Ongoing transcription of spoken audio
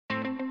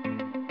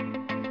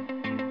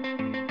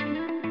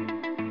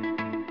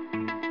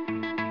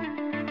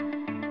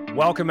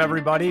Welcome,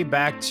 everybody,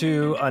 back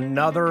to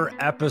another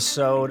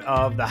episode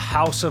of the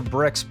House of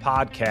Bricks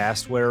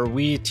podcast, where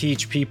we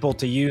teach people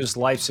to use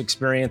life's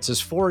experiences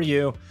for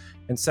you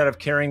instead of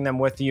carrying them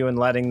with you and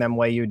letting them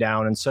weigh you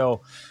down. And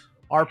so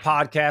our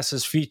podcast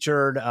has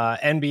featured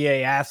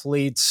NBA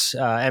athletes,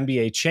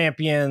 NBA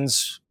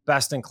champions,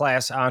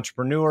 best-in-class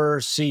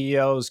entrepreneurs,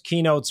 CEOs,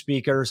 keynote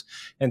speakers.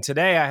 And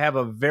today I have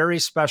a very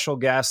special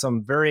guest.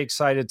 I'm very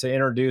excited to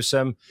introduce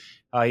him.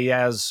 He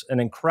has an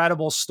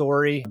incredible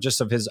story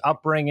just of his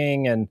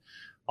upbringing and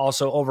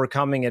also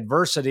overcoming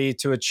adversity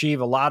to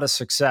achieve a lot of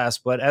success.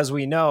 But as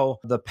we know,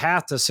 the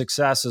path to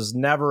success is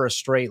never a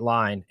straight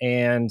line.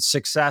 And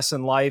success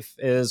in life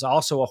is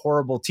also a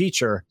horrible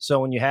teacher. So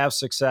when you have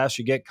success,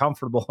 you get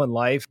comfortable in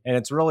life. And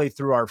it's really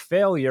through our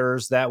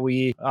failures that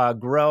we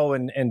grow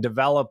and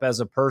develop as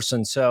a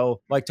person.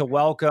 So I'd like to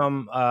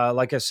welcome,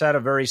 like I said, a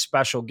very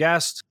special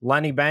guest,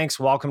 Lenny Banks.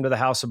 Welcome to the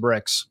House of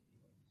Bricks.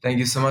 Thank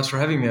you so much for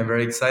having me. I'm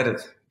very excited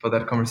for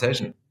that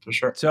conversation, for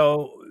sure.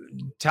 So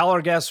tell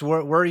our guests,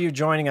 where are you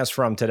joining us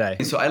from today?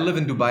 So I live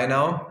in Dubai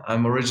now.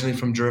 I'm originally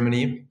from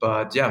Germany,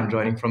 but yeah, I'm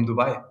joining from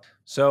Dubai.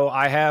 So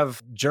I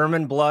have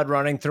German blood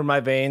running through my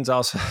veins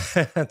also.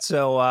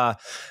 So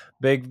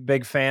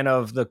big fan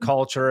of the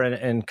culture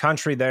and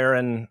country there.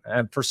 And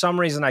for some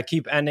reason, I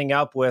keep ending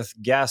up with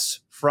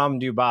guests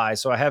from Dubai.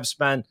 So I have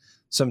spent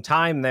some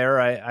time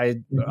there. I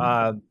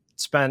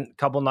spent a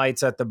couple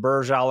nights at the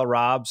Burj Al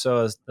Arab,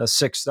 so a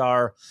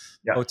 6-star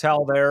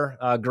hotel there.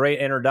 Great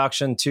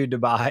introduction to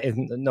Dubai.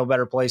 No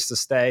better place to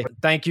stay.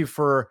 Thank you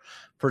for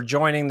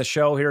joining the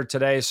show here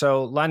today.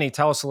 So Lenny,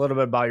 tell us a little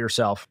bit about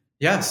yourself.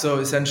 Yeah, so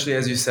essentially,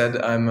 as you said,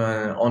 I'm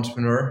an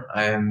entrepreneur.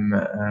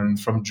 I'm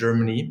from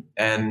Germany.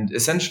 And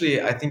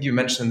essentially, I think you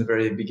mentioned in the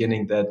very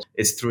beginning that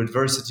it's through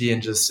adversity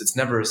and it's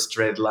never a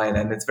straight line.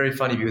 And it's very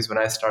funny because when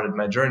I started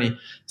my journey,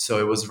 so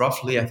it was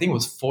roughly, I think it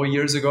was 4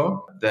 years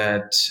ago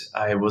that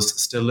I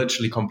was still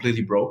literally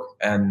completely broke.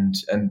 And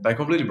by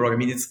completely broke, I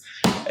mean,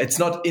 it's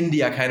not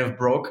India kind of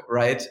broke,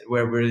 right?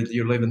 Where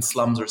you live in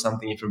slums or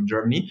something if you're from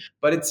Germany.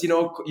 But it's,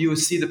 you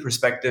see the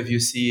perspective, you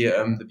see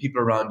the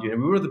people around you.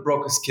 And we were the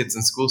brokest kids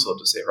in school, so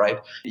to say, right?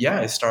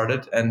 Yeah, I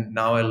started and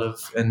now I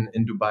live in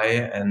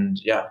Dubai. And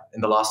yeah,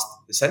 in the last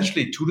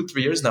essentially 2 to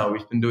 3 years now,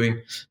 we've been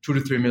doing $2 to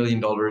 $3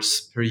 million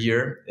per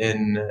year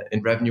in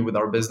revenue with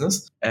our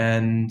business.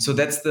 And so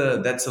that's a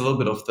little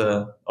bit of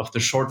the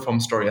short form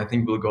story. I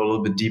think we'll go a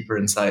little bit deeper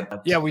inside.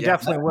 Yeah, we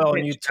definitely will.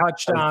 And you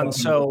touched on,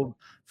 so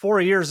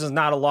 4 years is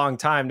not a long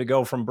time to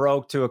go from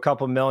broke to a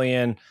couple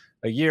million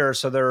a year.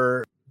 So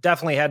there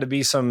definitely had to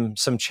be some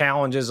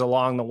challenges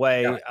along the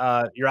way.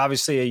 Yeah. You're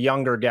obviously a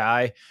younger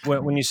guy.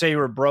 When you say you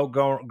were broke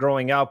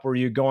growing up, were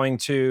you going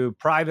to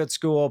private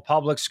school,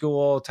 public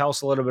school? Tell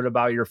us a little bit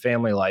about your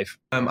family life.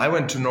 I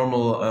went to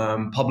normal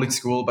public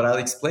school, but I'll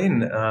explain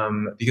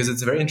because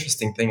it's a very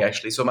interesting thing,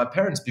 actually. So my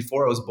parents,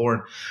 before I was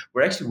born,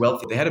 were actually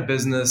wealthy. They had a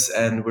business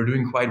and were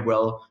doing quite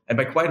well. And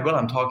by quite well,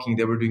 I'm talking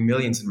they were doing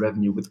millions in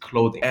revenue with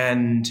clothing.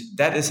 And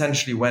that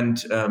essentially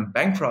went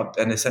bankrupt.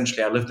 And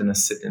essentially, I lived in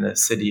a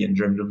city in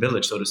German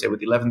village, so to say,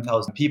 with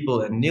 11,000 people.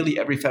 And nearly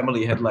every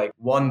family had like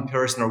one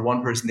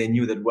person they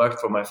knew that worked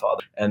for my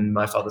father and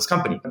my father's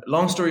company.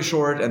 Long story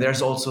short, and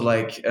there's also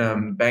like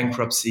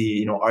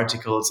bankruptcy,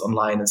 articles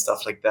online and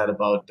stuff like that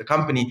about the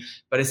company.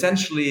 But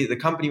essentially, the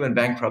company went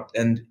bankrupt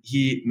and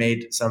he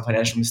made some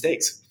financial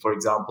mistakes. For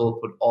example,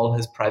 put all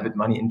his private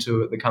money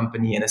into the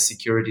company and as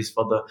securities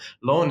for the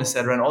loan,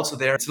 etc. And also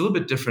there, it's a little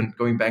bit different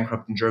going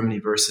bankrupt in Germany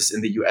versus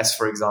in the US,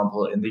 for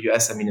example. In the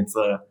US, I mean,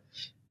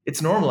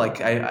 it's normal. Like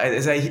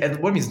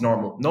what means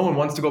normal? No one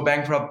wants to go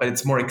bankrupt, but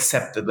it's more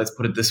accepted. Let's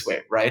put it this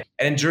way, right?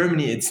 And in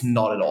Germany, it's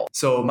not at all.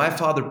 So my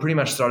father pretty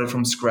much started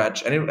from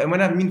scratch. And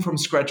when I mean from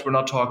scratch, we're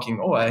not talking,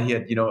 he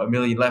had, $1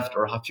 million left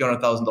or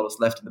 $400,000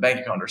 left in the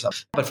bank account or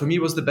something. But for me,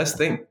 it was the best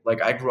thing.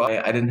 Like I grew up,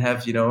 I didn't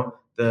have,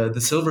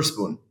 the silver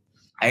spoon.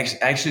 I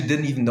actually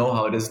didn't even know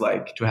how it is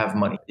like to have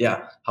money.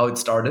 Yeah, how it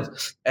started.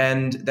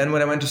 And then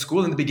when I went to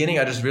school in the beginning,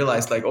 I just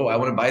realized like, I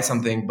want to buy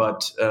something.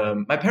 But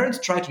my parents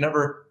tried to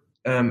never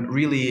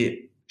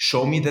really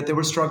show me that they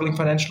were struggling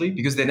financially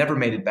because they never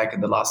made it back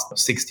in the last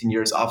 16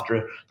 years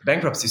after the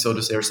bankruptcy, so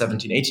to say, or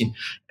 17, 18.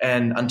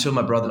 And until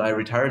my brother and I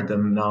retired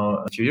them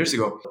now a few years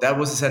ago, that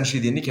was essentially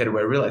the indicator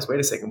where I realized,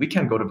 wait a second, we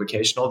can't go to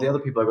vacation. All the other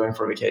people are going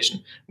for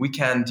vacation. We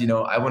can't,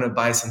 I want to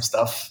buy some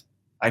stuff.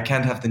 I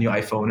can't have the new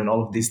iPhone and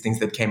all of these things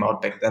that came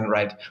out back then,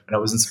 right, when I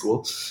was in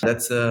school.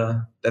 That's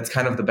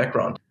kind of the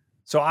background.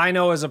 So I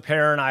know as a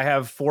parent, I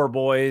have 4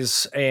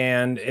 boys,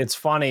 and it's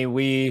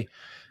funny.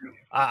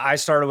 I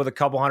started with a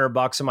couple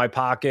 $100 in my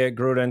pocket,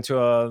 grew it into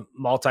a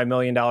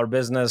multi-million-dollar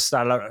business,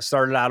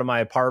 started out of my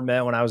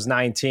apartment when I was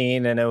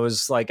 19. And it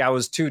was like, I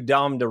was too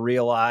dumb to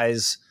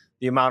realize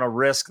the amount of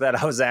risk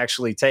that I was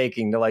actually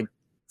taking to like,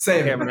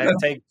 same. Okay, I'm going to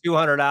take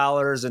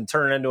 $200 and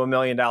turn it into $1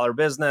 million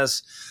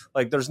business.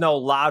 Like there's no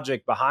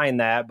logic behind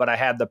that, but I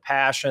had the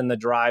passion, the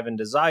drive and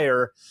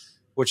desire,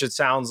 which it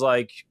sounds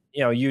like,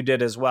 you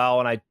did as well.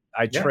 And I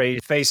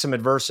faced some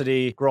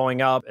adversity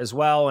growing up as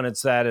well. And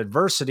it's that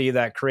adversity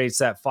that creates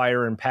that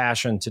fire and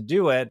passion to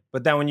do it.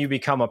 But then when you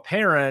become a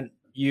parent,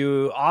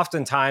 you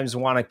oftentimes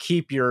want to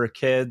keep your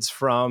kids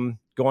from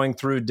going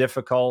through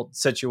difficult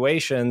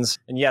situations.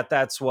 And yet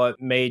that's what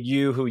made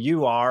you who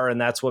you are. And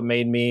that's what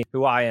made me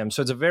who I am.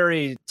 So it's a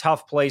very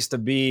tough place to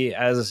be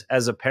as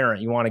a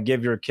parent. You want to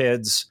give your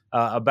kids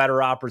a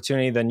better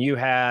opportunity than you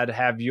had,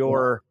 have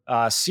your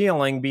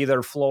ceiling be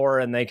their floor,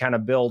 and they kind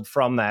of build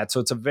from that. So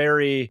it's a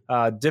very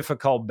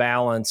difficult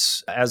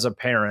balance as a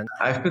parent.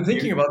 I've been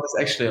thinking about this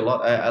actually a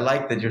lot. I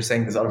like that you're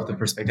saying this out of the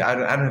perspective. I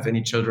don't have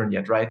any children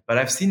yet, right? But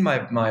I've seen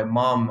my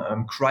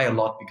mom cry a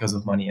lot because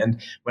of money.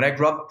 And when I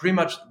grew up, pretty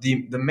much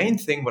the main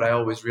thing what I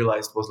always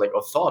realized was like,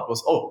 or thought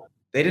was, oh,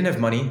 they didn't have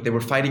money. They were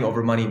fighting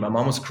over money. My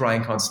mom was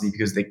crying constantly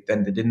because they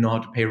didn't know how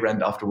to pay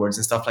rent afterwards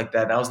and stuff like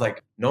that. And I was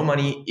like, no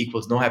money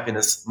equals no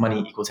happiness.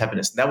 Money equals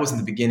happiness. And that was in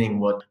the beginning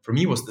what for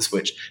me was the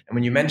switch. And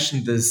when you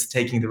mentioned this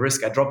taking the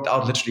risk, I dropped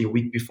out literally a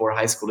week before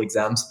high school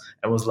exams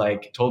and was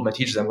like, told my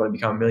teachers I'm going to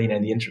become a millionaire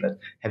in the internet,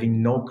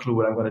 having no clue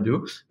what I'm going to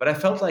do. But I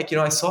felt like,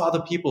 I saw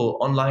other people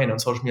online on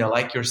social media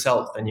like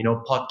yourself and,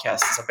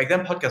 podcasts. So back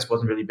then, podcast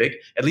wasn't really big,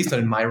 at least not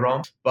in my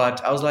realm.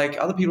 But I was like,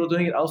 other people are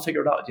doing it. I'll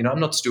figure it out. I'm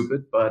not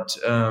stupid, but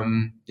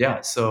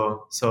yeah.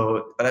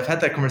 But I've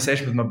had that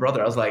conversation with my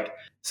brother. I was like,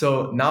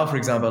 so now, for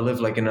example, I live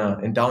like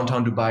in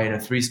downtown Dubai in a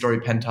 3-story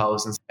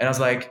penthouse. And I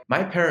was like,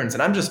 my parents,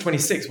 and I'm just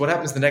 26, what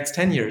happens the next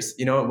 10 years?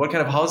 What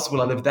kind of house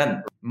will I live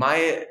then?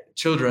 My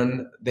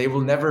children, they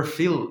will never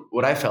feel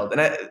what I felt.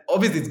 And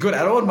obviously it's good.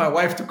 I don't want my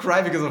wife to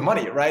cry because of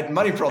money, right?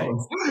 Money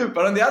problems.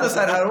 But on the other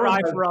side, I don't cry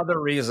for other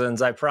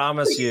reasons. I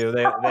promise you,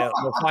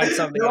 they'll find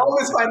something. They'll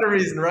always find a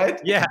reason, right?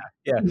 Yeah.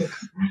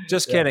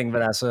 Just kidding,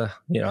 Vanessa.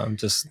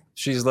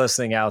 She's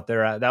listening out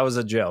there. That was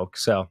a joke.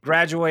 So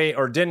graduate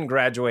or didn't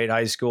graduate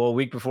high school a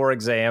week before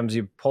exams,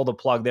 you pulled a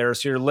plug there.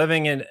 So you're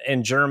living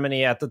in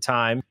Germany at the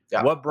time.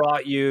 Yeah. What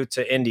brought you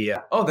to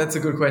India? Oh, that's a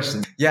good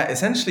question. Yeah,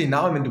 essentially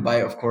now I'm in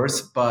Dubai, of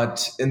course.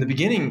 But in the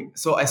beginning,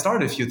 so I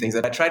started a few things.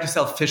 I tried to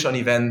sell fish on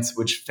events,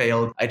 which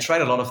failed. I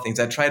tried a lot of things.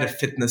 I tried a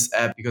fitness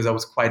app because I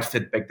was quite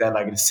fit back then,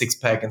 like a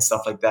 6-pack and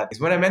stuff like that.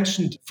 When I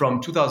mentioned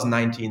from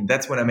 2019,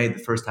 that's when I made the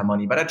first time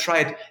money. But I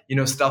tried,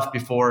 stuff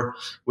before,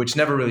 which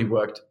never really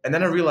worked. And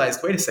then I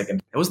realized, wait a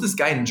second, there was this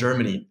guy in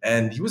Germany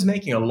and he was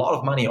making a lot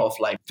of money off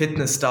like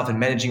fitness stuff and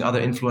managing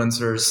other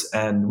influencers.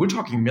 And we're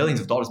talking millions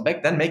of dollars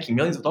back then, making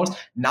millions of dollars.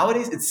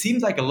 Nowadays, it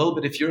seems like a little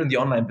bit, if you're in the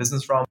online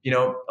business realm,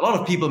 a lot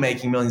of people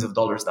making millions of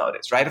dollars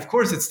nowadays, right? Of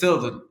course, it's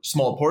still a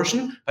small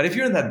portion, but if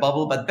you're in that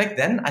bubble, but back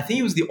then, I think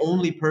he was the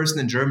only person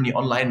in Germany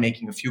online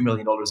making a few $1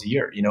 million a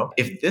year,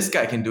 If this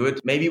guy can do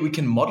it, maybe we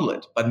can model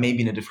it, but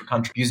maybe in a different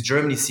country. Because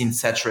Germany seems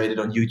saturated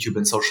on YouTube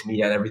and social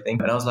media and everything.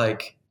 And I was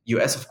like,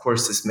 US, of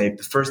course, is maybe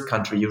the first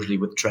country usually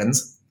with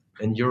trends.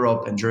 And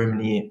Europe and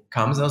Germany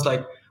comes. And I was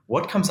like,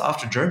 what comes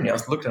after Germany? I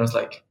looked and I was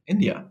like,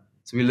 India.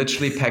 So we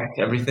literally packed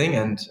everything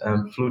and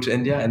flew to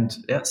India and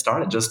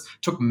started. Just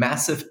took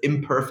massive,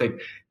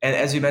 imperfect, and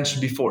as you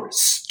mentioned before,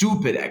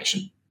 stupid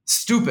action.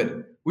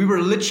 Stupid. We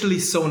were literally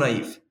so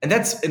naive. And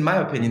that's, in my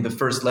opinion, the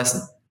first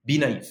lesson. Be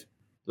naive.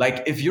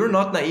 Like if you're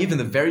not naive in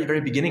the very, very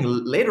beginning,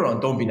 later on,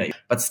 don't be naive.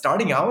 But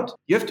starting out,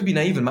 you have to be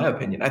naive, in my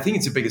opinion. I think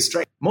it's your biggest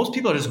strength. Most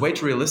people are just way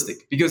too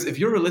realistic because if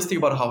you're realistic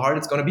about how hard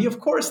it's going to be, of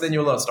course, then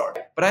you'll not start.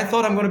 But I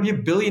thought I'm going to be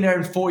a billionaire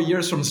in 4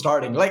 years from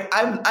starting. Like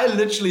I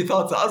literally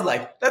thought so. I was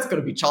like, that's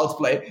going to be child's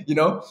play,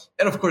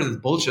 And of course, it's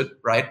bullshit,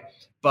 right?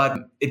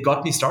 But it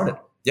got me started.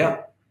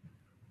 Yeah.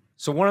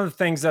 So one of the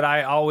things that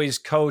I always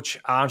coach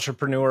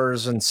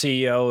entrepreneurs and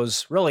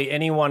CEOs, really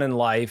anyone in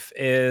life,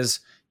 is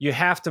you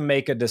have to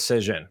make a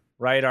decision.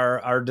 Right?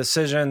 Our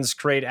decisions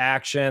create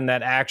action.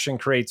 That action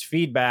creates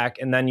feedback.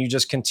 And then you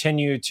just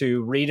continue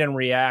to read and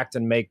react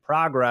and make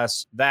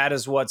progress. That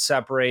is what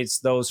separates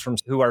those from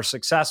who are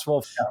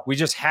successful. Yeah. We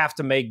just have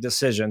to make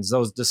decisions.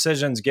 Those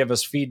decisions give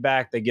us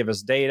feedback. They give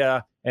us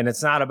data. And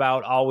it's not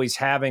about always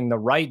having the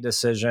right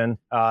decision.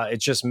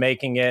 It's just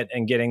making it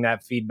and getting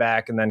that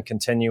feedback and then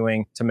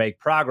continuing to make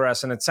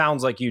progress. And it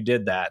sounds like you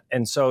did that.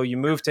 And so you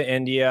moved to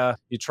India,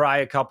 you try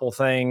a couple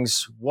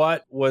things.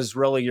 What was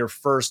really your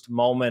first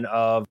moment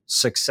of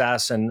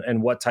success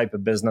and what type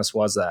of business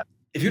was that?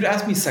 If you'd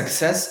ask me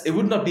success, it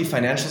would not be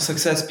financial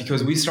success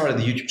because we started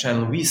the YouTube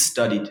channel. We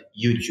studied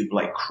YouTube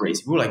like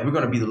crazy. We were like, we're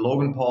going to be the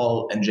Logan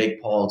Paul and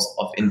Jake Pauls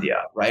of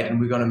India, right? And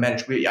we're going to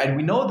manage. And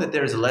we know that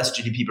there is a less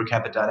GDP per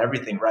capita and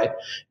everything, right,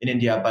 in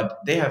India, but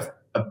they have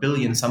a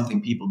billion something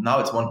people. Now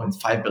it's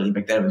 1.5 billion.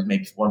 Back then it was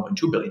maybe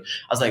 1.2 billion.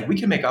 I was like, we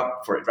can make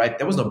up for it, right?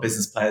 There was no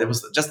business plan. It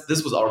was just,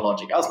 this was our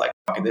logic. I was like,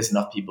 okay, there's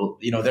enough people.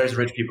 There's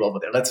rich people over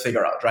there. Let's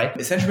figure out, right?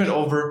 Essentially went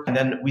over and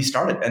then we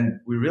started and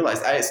we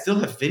realized I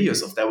still have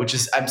videos of that, which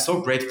is, I'm so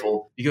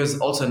grateful because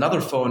also another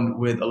phone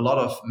with a lot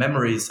of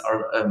memories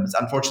are, it's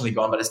unfortunately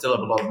gone, but I still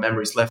have a lot of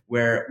memories left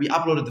where we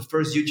uploaded the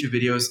first YouTube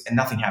videos and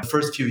nothing happened. The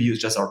first few views,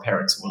 just our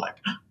parents were like,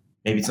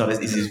 maybe it's not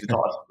as easy as we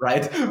thought,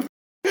 right?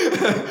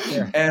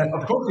 Yeah. And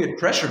of course we had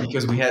pressure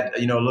because we had, a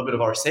little bit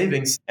of our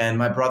savings and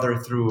my brother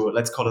threw,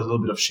 let's call it a little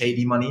bit of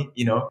shady money,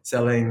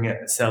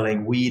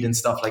 selling weed and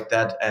stuff like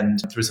that.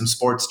 And through some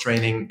sports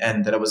training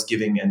and that I was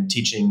giving and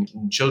teaching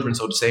children,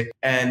 so to say.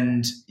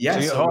 And yeah.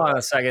 So hold on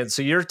a second.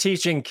 So you're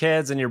teaching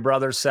kids and your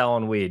brother's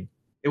selling weed.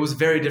 It was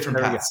very different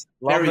paths.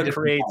 Love Very the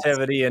different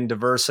creativity and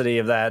diversity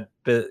of that.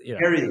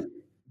 Very.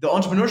 The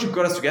entrepreneurship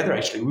got us together,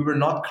 actually. We were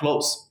not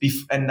close.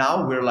 And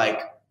now we're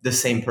like the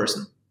same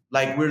person.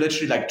 Like we're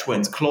literally like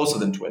twins, closer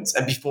than twins.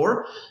 And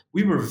before,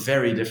 we were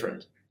very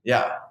different.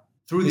 Yeah.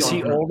 Is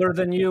he older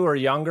than you or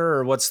younger,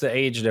 or what's the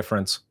age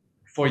difference?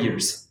 4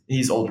 years.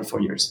 He's older, 4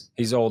 years.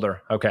 He's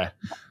older. Okay.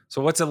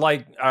 So what's it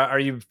like? Are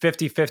you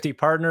 50-50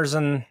 partners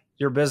in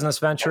your business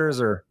ventures,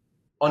 or?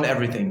 On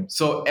everything.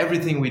 So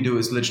everything we do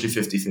is literally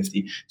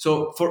 50-50.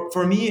 So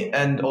for me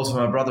and also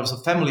my brother, so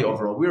family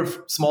overall, we're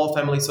a small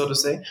family, so to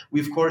say.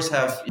 We of course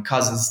have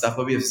cousins and stuff,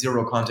 but we have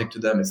zero contact to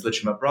them. It's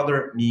literally my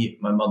brother, me,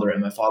 my mother,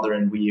 and my father,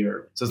 and we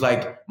are. So it's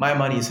like my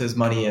money is his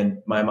money,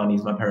 and my money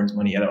is my parents'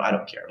 money. I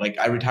don't care. Like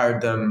I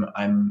retired them.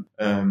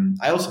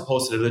 I also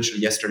posted it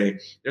literally yesterday.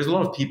 There's a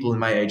lot of people in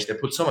my age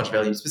that put so much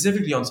value,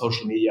 specifically on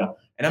social media.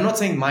 And I'm not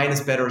saying mine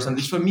is better or something.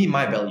 It's for me,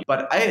 my value.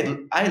 But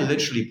I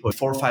literally put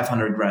 400 or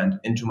 500 grand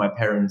into my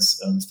parents'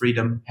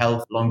 freedom,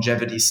 health,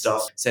 longevity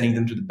stuff, sending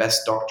them to the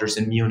best doctors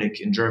in Munich,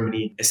 in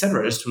Germany,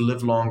 etc., just to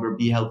live longer,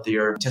 be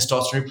healthier,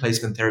 testosterone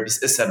replacement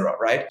therapies, etc.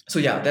 Right? So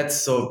yeah, that's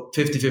so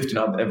 50-50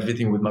 now,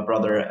 everything with my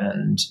brother,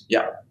 and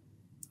yeah.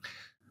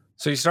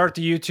 So you start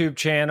the YouTube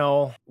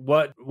channel.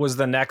 What was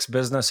the next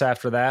business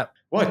after that?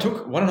 Well, it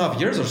took 1.5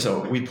 years or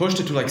so. We pushed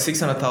it to like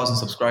 600,000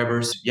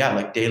 subscribers. Yeah,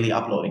 like daily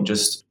uploading,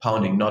 just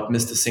pounding, not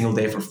missed a single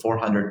day for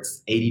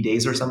 480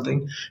 days or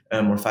something,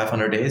 or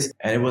 500 days.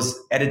 And it was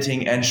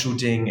editing and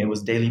shooting. It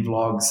was daily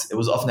vlogs. It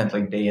was often at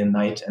like day and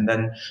night. And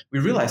then we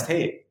realized,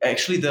 hey,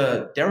 actually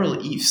the Daryl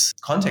Eves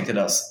contacted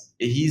us.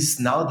 He's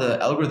now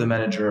the algorithm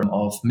manager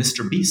of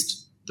Mr.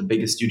 Beast, the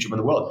biggest YouTuber in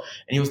the world.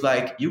 And he was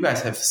like, you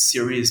guys have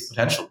serious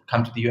potential.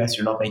 Come to the US.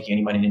 You're not making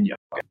any money in India.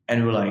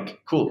 And we were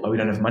like, cool, but we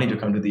don't have money to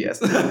come to the US.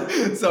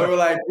 So we were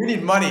like, we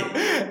need money.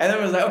 And then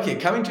we was like, okay,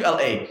 coming to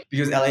LA,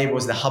 because LA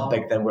was the hub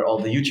back then where all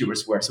the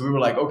YouTubers were. So we were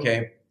like,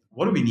 okay,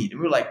 what do we need? And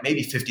we were like,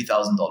 maybe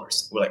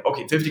 $50,000. We're like,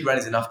 okay, 50 grand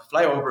is enough to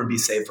fly over and be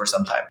safe for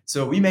some time.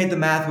 So we made the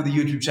math with the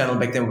YouTube channel.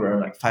 Back then we were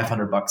like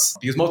 $500,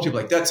 because most people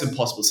were like, that's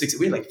impossible.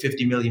 We had like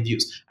 50 million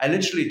views. I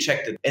literally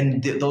checked it.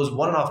 And those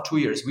 1.5, 2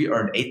 years, we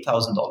earned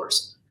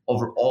 $8,000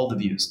 over all the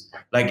views.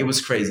 Like it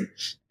was crazy.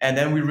 And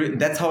then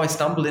that's how I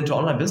stumbled into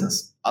online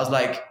business. I was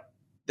like,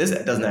 this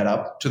doesn't add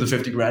up to the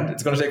 50 grand.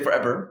 It's going to take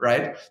forever,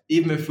 right?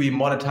 Even if we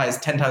monetize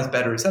 10 times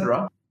better,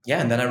 etc. Yeah.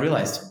 And then I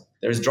realized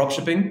there's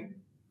dropshipping,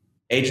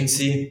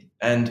 agency,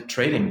 and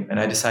trading. And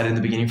I decided in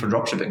the beginning for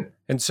dropshipping.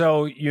 And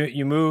so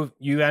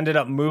you ended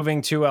up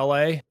moving to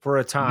LA for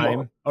a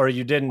time, or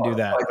you didn't do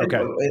that?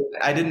 Okay.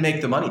 I didn't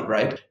make the money,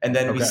 right? And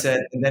then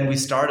we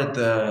started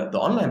the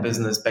online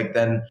business back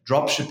then,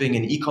 dropshipping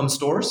in e-com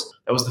stores.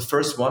 That was the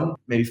first one,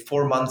 maybe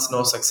 4 months,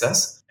 no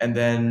success. And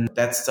then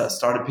that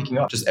started picking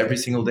up just every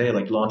single day,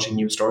 like launching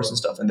new stores and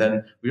stuff. And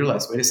then we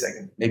realized, wait a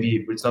second,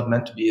 maybe it's not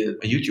meant to be a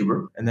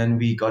YouTuber. And then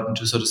we got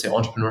into, so to say,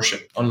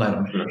 entrepreneurship, online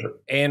entrepreneurship.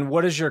 And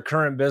what is your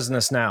current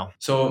business now?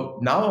 So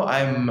now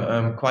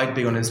I'm quite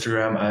big on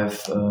Instagram.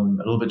 I've a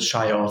little bit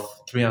shy of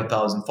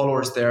 300,000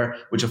 followers there,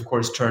 which of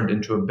course turned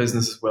into a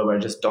business as well, where I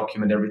just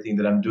document everything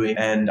that I'm doing,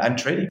 and I'm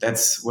trading.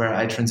 That's where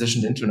I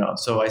transitioned into now.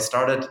 So I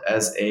started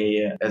as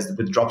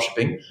with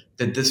dropshipping,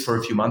 did this for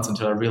a few months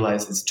until I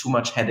realized it's too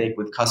much headache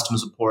with customer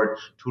support,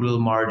 too little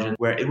margin,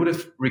 where it would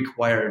have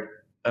required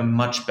a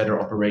much better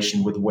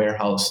operation with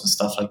warehouse and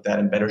stuff like that,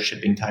 and better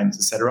shipping times,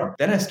 etc.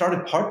 Then I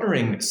started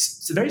partnering,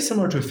 it's very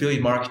similar to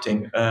affiliate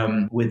marketing,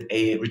 with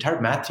a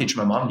retired math teacher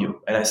my mom knew,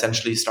 and I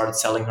essentially started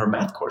selling her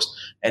math course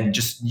and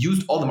just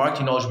used all the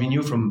marketing knowledge we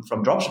knew from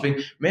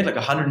dropshipping. Made like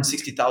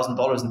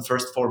 $160,000 in the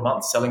first 4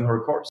 months selling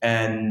her course,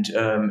 and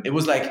it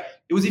was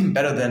even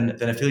better than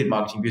affiliate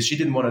marketing, because she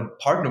didn't want to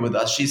partner with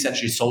us. She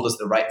essentially sold us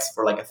the rights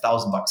for like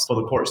 $1,000 for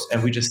the course.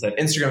 And we just said,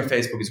 Instagram and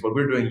Facebook is what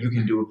we're doing. You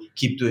can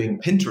keep doing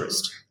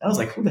Pinterest. And I was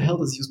like, who the hell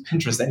does use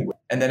Pinterest anyway?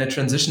 And then it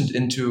transitioned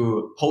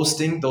into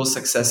posting those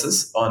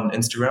successes on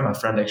Instagram. My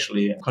friend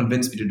actually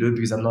convinced me to do it,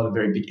 because I'm not a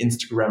very big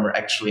Instagrammer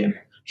actually, and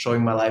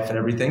showing my life and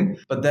everything.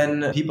 But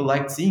then people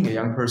liked seeing a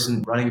young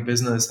person running a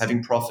business,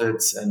 having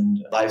profits and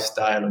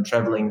lifestyle and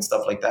traveling and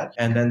stuff like that.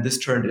 And then this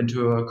turned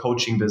into a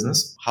coaching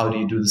business. How do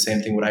you do the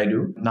same thing what I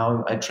do?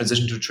 Now I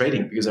transitioned to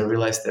trading, because I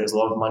realized there's a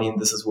lot of money in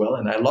this as well.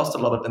 And I lost a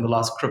lot of in the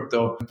last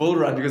crypto bull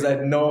run, because I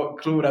had no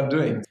clue what I'm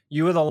doing.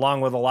 You were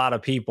along with a lot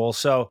of people.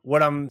 So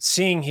what I'm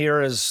seeing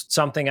here is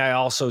something I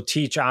also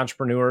teach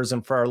entrepreneurs,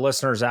 and for our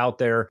listeners out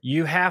there,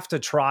 you have to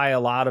try a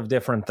lot of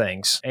different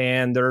things.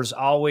 And there's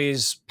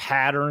always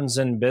patterns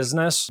in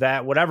business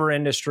that whatever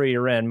industry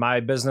you're in, my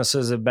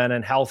businesses have been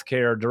in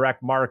healthcare,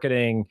 direct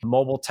marketing,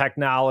 mobile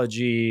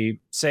technology,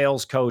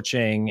 sales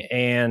coaching,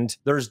 and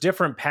there's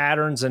different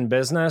patterns in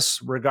business,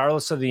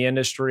 regardless of the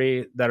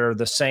industry, that are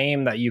the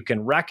same, that you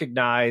can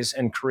recognize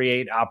and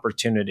create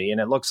opportunity. And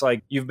it looks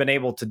like you've been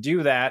able to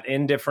do that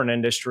in different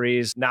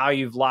industries. Now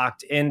you've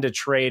locked into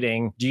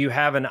trading. Do you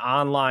have an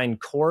online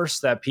course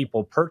that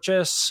people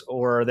purchase,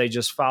 or are they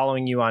just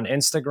following you on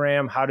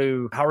Instagram?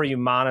 How are you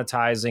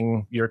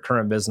monetizing your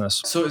current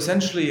business? So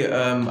essentially,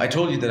 I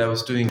told you that I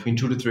was doing between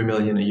 2 to 3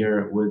 million a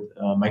year with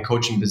my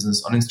coaching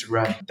business on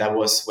Instagram. That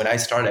was when I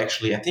started actually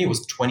actually, I think it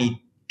was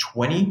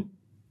 2020.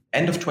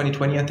 End of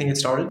 2020, I think it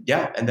started.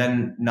 Yeah. And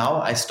then now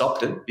I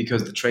stopped it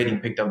because the trading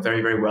picked up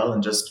very, very well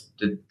and just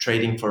did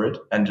trading for it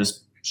and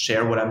just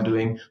share what I'm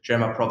doing, share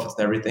my profits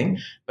and everything.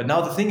 But now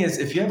the thing is,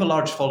 if you have a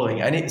large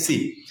following, I need to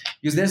see,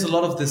 because there's a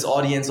lot of this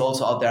audience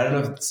also out there. I don't know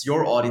if it's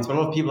your audience, but a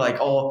lot of people are like,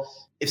 oh,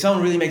 if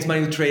someone really makes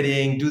money with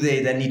trading, do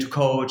they then need to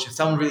coach? If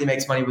someone really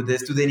makes money with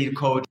this, do they need to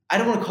coach? I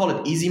don't want to call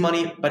it easy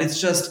money, but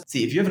it's just,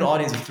 see, if you have an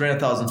audience of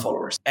 300,000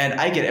 followers, and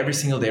I get every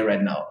single day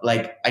right now,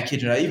 like I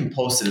kid you not, I even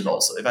posted it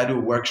also. If I do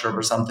a workshop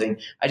or something,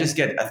 I just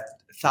get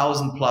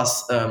 1,000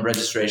 plus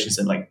registrations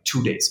in like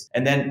 2 days.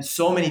 And then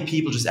so many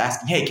people just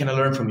asking, hey, can I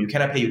learn from you?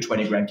 Can I pay you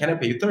 20 grand? Can I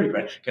pay you 30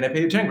 grand? Can I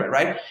pay you 10 grand?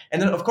 Right?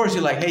 And then of course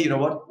you're like, hey, you know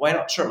what? Why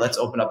not? Sure. Let's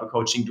open up a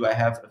coaching. Do I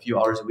have a few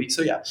hours a week?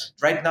 So yeah,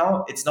 right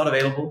now it's not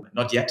available,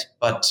 not yet,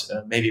 but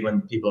maybe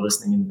when people are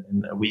listening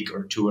in a week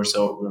or two or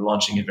so, we're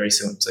launching it very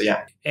soon. So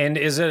yeah. And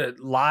is it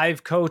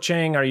live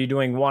coaching? Are you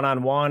doing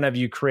one-on-one? Have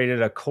you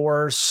created a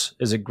course?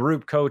 Is it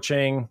group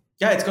coaching?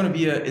 Yeah, it's going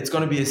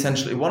to be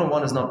essentially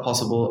one-on-one is not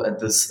possible at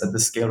this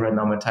scale right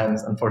now. My time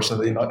is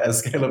unfortunately not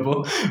as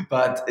scalable,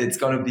 but it's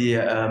going to be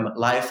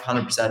live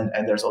 100%,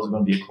 and there's also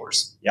going to be a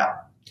course. Yeah.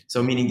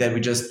 So meaning that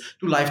we just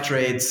do live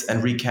trades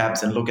and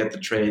recaps and look at the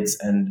trades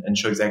and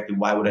show exactly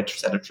why would I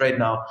set a trade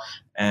now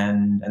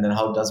and then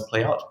how does it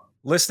play out.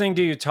 Listening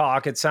to you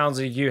talk, it sounds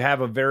like you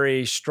have a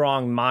very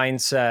strong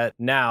mindset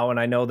now, and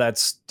I know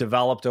that's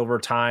developed over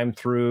time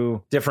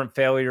through different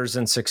failures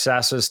and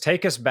successes.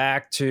 Take us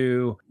back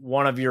to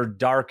one of your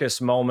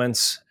darkest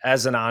moments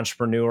as an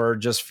entrepreneur,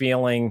 just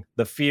feeling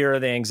the fear,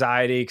 the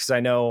anxiety, because I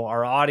know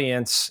our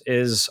audience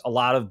is a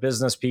lot of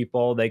business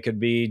people. They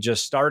could be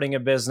just starting a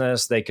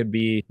business. They could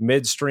be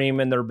midstream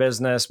in their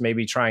business,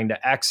 maybe trying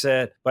to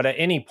exit. But at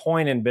any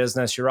point in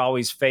business, you're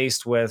always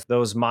faced with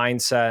those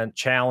mindset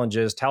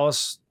challenges.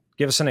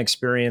 Give us an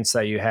experience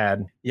that you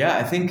had. Yeah,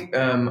 I think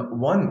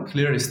one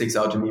clearly sticks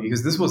out to me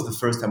because this was the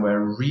first time where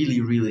I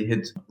really, really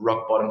hit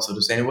rock bottom, so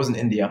to say. And it was in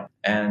India,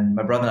 and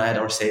my brother and I had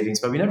our savings,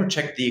 but we never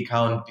checked the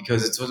account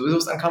because it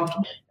was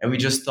uncomfortable. And we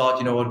just thought,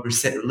 you know what,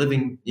 we're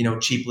living,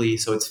 cheaply,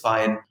 so it's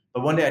fine.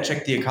 But one day I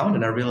checked the account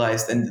and I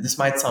realized, and this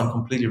might sound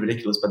completely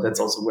ridiculous, but that's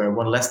also where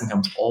one lesson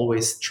comes: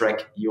 always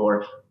track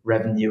your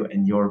revenue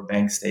and your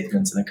bank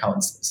statements and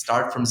accounts.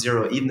 Start from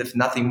zero. Even if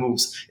nothing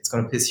moves, it's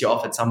going to piss you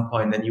off at some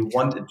point. Then you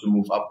want it to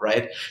move up,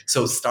 right?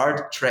 So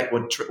start track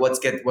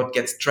what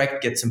gets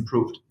tracked gets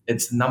improved.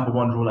 It's the number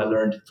one rule I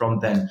learned from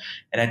then.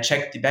 And I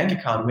checked the bank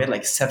account. We had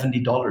like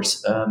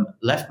 $70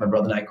 left, my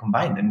brother and I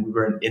combined, and we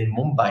were in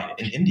Mumbai,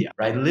 in India,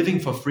 right? Living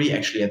for free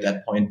actually at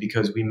that point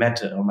because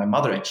my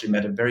mother actually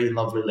met a very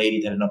lovely lady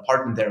that had an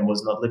apartment there and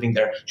was not living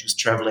there. She was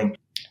traveling.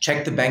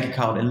 Checked the bank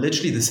account, and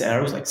literally this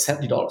error was like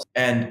 $70.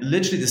 And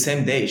literally the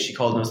same day she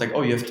called and was like,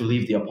 oh, you have to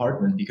leave the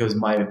apartment because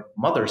my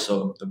mother,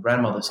 so the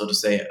grandmother, so to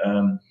say,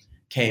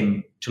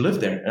 came to live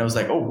there. And I was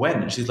like, oh,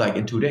 when? And she's like,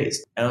 in 2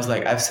 days. And I was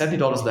like, I have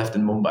 $70 left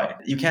in Mumbai.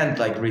 You can't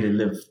like really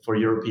live for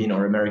European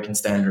or American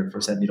standard for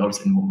 $70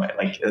 in Mumbai.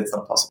 Like it's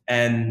not possible.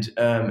 And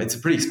it's a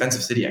pretty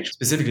expensive city, actually,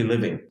 specifically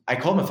living. I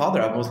called my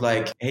father up and was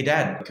like, hey,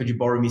 Dad, could you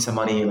borrow me some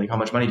money? Like how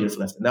much money do you have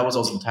left? And that was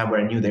also the time where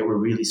I knew they were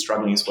really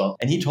struggling as well.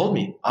 And he told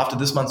me after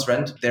this month's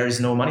rent, there is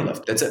no money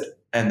left. That's it.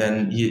 And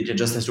then he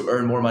just has to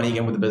earn more money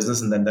again with the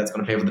business, and then that's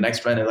going to pay for the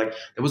next rent. And like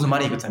there was no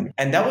money he could send me.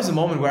 And that was a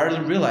moment where I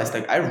realized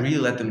like I really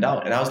let them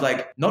down. And I was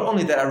like, not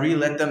only that I really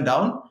let them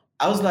down,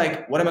 I was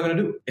like, what am I going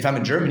to do? If I'm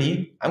in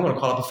Germany, I'm going to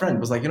call up a friend. I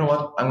was like, you know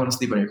what? I'm going to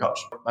sleep on your couch.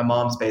 My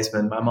mom's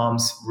basement, my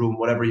mom's room,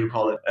 whatever you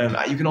call it.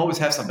 You can always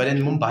have some. But in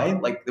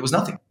Mumbai, like there was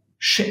nothing.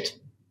 Shit.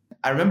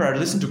 I remember I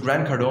listened to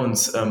Grant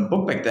Cardone's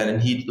book back then,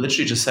 and he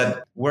literally just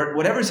said,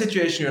 whatever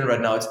situation you're in right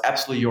now, it's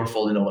absolutely your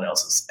fault and no one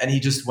else's. And he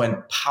just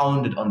went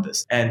pounded on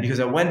this. And because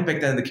I went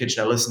back then in the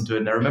kitchen, I listened to it,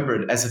 and I remember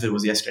it as if it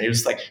was yesterday. It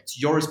was like,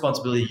 it's your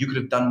responsibility. You could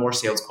have done more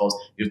sales calls.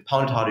 You could have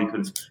pounded harder. You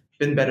could have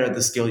been better at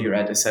the skill you're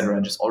at, etc.,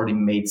 and just already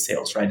made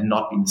sales, right? And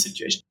not be in the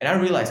situation. And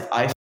I realized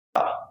I f***ed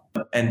up.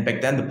 And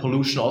back then the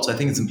pollution also, I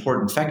think it's an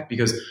important fact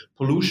because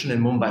pollution in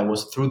Mumbai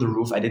was through the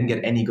roof. I didn't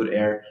get any good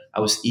air.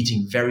 I was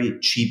eating very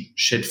cheap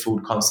shit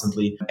food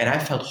constantly. And I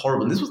felt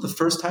horrible. And this was the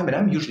first time, and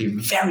I'm usually a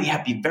very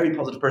happy, very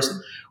positive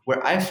person,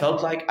 where I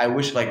felt like I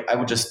wish like I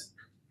would just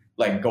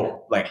like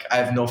go. Like I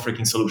have no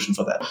freaking solution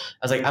for that. I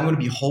was like, I'm going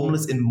to be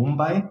homeless in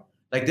Mumbai.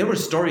 Like there were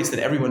stories that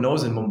everyone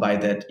knows in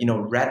Mumbai that,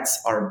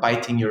 rats are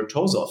biting your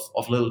toes off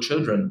of little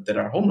children that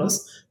are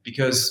homeless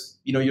because,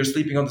 you're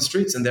sleeping on the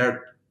streets and there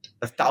are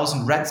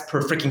 1,000 rats per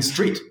freaking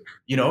street,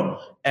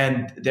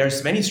 and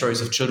there's many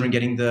stories of children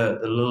getting the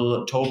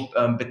little toe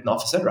bitten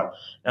off, etc.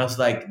 And I was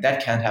like,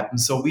 that can't happen.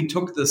 So we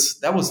took this,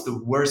 that was the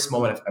worst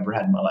moment I've ever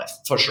had in my life,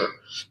 for sure.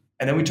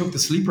 And then we took the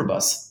sleeper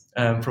bus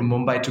from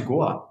Mumbai to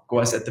Goa.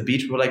 Goa's at the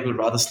beach. We were like, we'd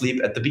rather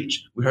sleep at the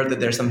beach. We heard that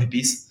there's some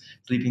hippies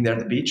sleeping there at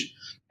the beach.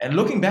 And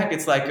looking back,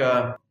 it's like,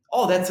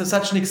 oh, that's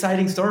such an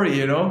exciting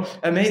story,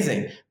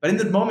 amazing. But in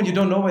that moment, you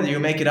don't know whether you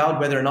make it out,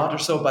 whether or not or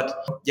so. But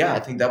yeah, I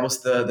think that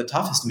was the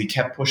toughest. We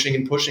kept pushing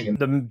and pushing.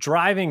 The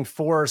driving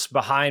force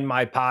behind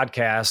my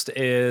podcast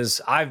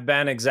is I've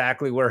been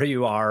exactly where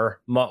you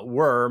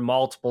were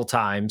multiple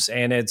times.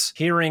 And it's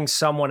hearing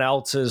someone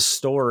else's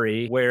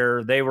story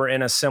where they were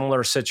in a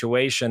similar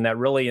situation that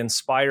really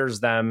inspires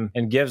them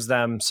and gives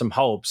them some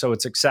hope. So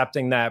it's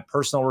accepting that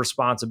personal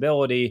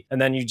responsibility. And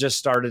then you just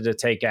started to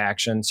take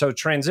action. So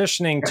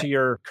transitioning to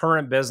your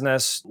current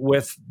business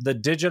with the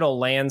digital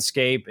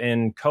landscape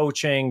in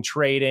coaching,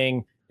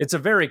 trading, it's a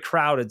very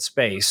crowded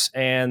space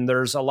and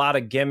there's a lot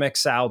of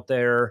gimmicks out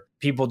there.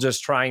 People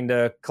just trying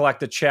to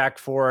collect a check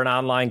for an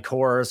online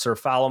course or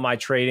follow my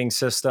trading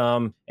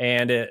system.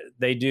 And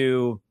they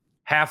do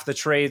half the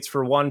trades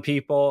for one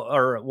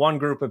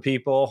group of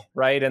people,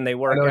 right? And they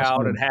work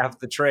out and half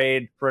the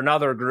trade for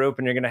another group.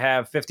 And you're going to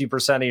have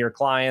 50% of your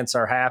clients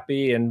are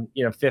happy and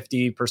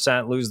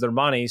 50% lose their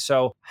money.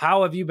 So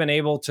how have you been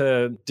able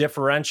to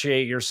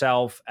differentiate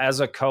yourself as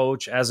a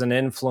coach, as an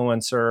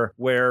influencer,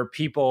 where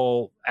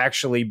people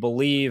actually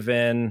believe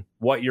in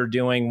what you're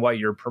doing, what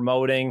you're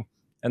promoting?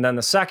 And then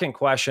the second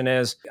question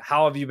is,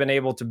 how have you been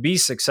able to be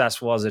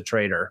successful as a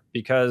trader?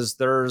 Because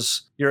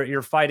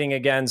you're fighting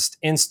against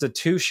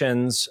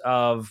institutions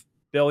of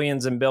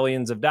billions and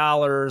billions of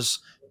dollars,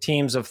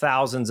 teams of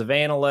thousands of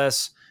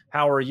analysts.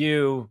 How are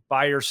you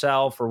by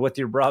yourself or with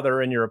your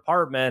brother in your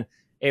apartment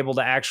able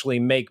to actually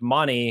make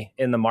money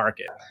in the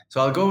market?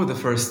 So I'll go with the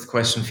first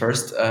question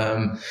first.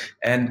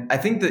 And I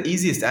think the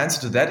easiest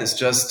answer to that is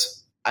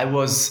just I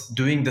was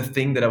doing the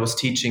thing that I was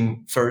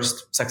teaching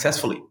first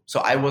successfully. So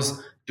I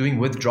was doing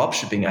with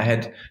dropshipping. I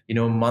had,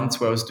 months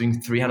where I was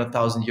doing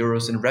 300,000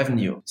 euros in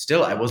revenue.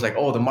 Still, I was like,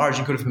 oh, the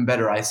margin could have been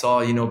better. I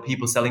saw,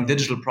 people selling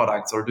digital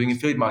products or doing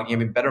affiliate marketing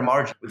having better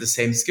margin with the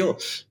same skill.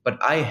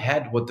 But I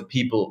had what the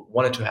people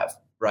wanted to have,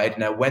 right?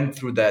 And I went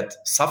through that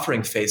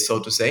suffering phase, so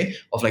to say,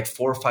 of like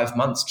 4 or 5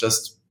 months,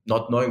 just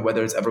not knowing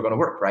whether it's ever going to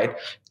work, right?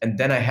 And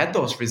then I had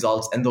those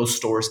results and those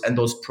stores and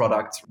those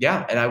products.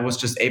 Yeah. And I was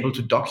just able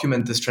to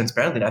document this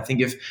transparently. And I think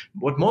if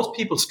what most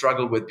people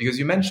struggle with, because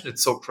you mentioned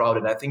it's so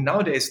crowded, and I think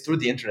nowadays through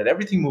the internet,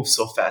 everything moves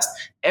so fast.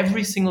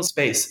 Every single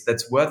space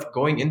that's worth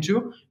going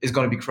into is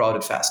going to be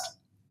crowded fast.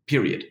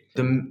 Period.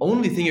 The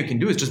only thing you can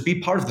do is just be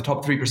part of the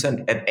top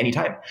 3% at any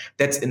time.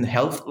 That's in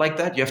health like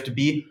that. You have to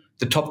be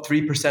the top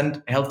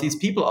 3%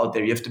 healthiest people out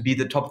there. You have to be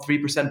the top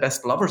 3%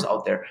 best lovers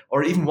out there,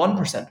 or even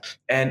 1%.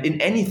 And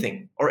in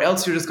anything, or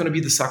else you're just going to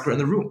be the sucker in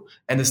the room.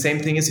 And the same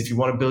thing is if you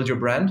want to build your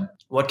brand,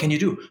 what can you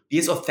do? Be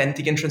as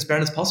authentic and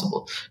transparent as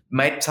possible.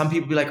 Might some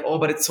people be like, oh,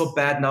 but it's so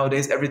bad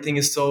nowadays. Everything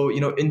is so,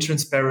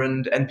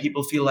 intransparent, and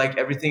people feel like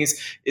everything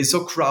is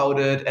so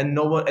crowded and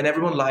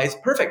everyone lies.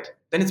 Perfect.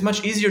 Then it's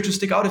much easier to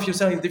stick out if you're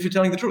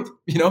telling the truth,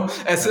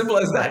 as simple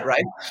as that,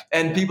 right?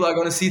 And people are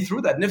going to see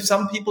through that. And if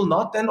some people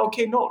not, then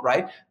okay, no,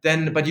 right?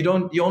 But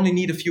you only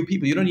need a few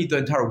people. You don't need the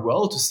entire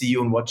world to see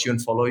you and watch you and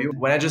follow you.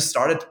 When I just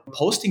started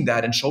posting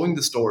that and showing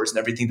the stores and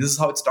everything, this is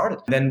how it started.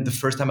 And then the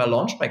first time I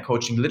launched my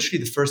coaching,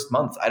 literally the first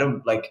month, I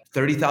don't like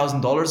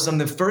 $30,000 on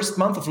the first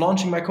month of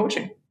launching my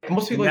coaching.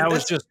 Most people. And that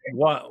was just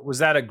what was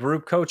that a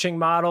group coaching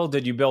model?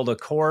 Did you build a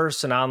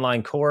course, an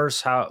online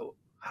course? How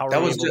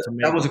that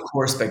was a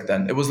course back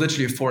then. It was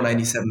literally a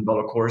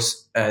 $497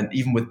 course, and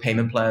even with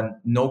payment plan,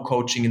 no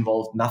coaching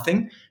involved,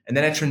 nothing. And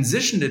then I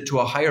transitioned it to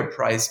a higher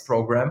price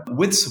program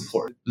with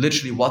support,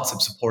 literally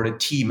WhatsApp supported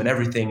team and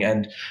everything.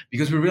 And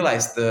because we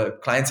realized the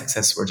client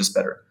success were just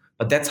better.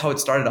 But that's how it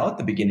started out at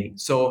the beginning.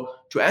 So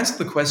to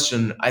answer the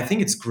question, I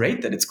think it's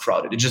great that it's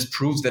crowded. It just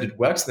proves that it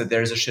works, that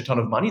there's a shit ton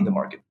of money in the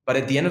market. But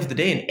at the end of the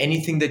day, in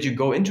anything that you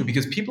go into,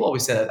 because people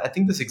always say that, I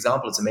think this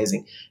example is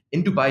amazing.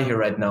 In Dubai here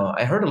right now,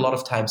 I heard a lot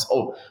of times,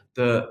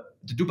 the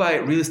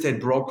Dubai real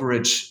estate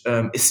brokerage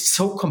is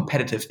so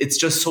competitive. It's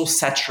just so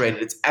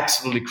saturated. It's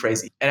absolutely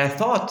crazy. And I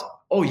thought,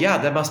 oh yeah,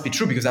 that must be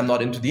true because I'm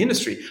not into the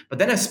industry. But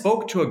then I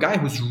spoke to a guy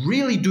who's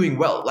really doing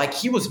well. Like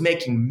he was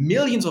making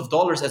millions of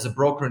dollars as a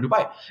broker in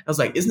Dubai. I was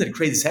like, isn't it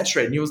crazy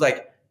saturated? And he was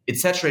like,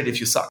 it's saturated if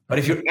you suck. But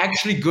if you're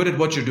actually good at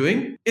what you're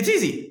doing, it's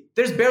easy.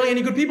 There's barely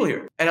any good people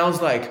here. And I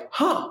was like,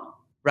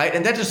 right?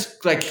 And that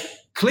just like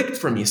clicked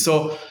for me.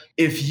 So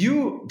if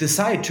you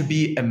decide to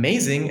be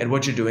amazing at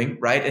what you're doing,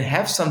 right, and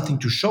have something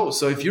to show.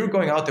 So if you're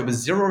going out there with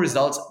zero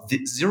results,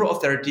 zero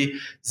authority,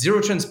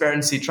 zero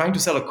transparency, trying to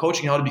sell a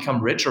coaching how to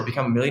become rich or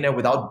become a millionaire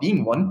without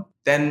being one,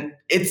 then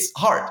it's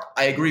hard.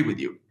 I agree with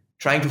you.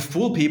 Trying to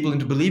fool people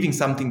into believing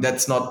something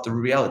that's not the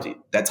reality,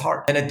 that's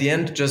hard. And at the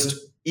end, just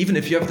even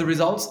if you have the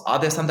results, are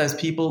there sometimes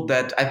people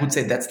that I would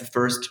say that's the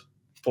first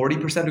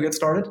 40% to get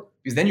started?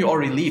 Because then you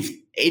already leave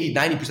 80,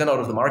 90% out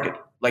of the market.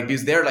 Like,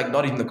 because they're like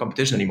not even the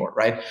competition anymore,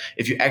 right?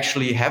 If you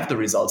actually have the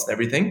results and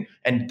everything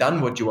and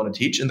done what you want to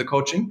teach in the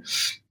coaching.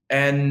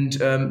 And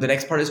the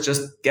next part is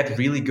just get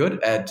really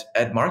good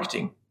at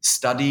marketing.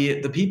 Study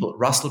the people,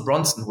 Russell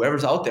Brunson,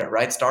 whoever's out there,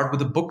 right? Start with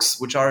the books,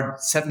 which are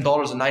 $7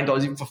 and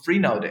 $9 even for free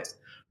nowadays,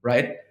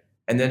 right?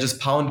 And then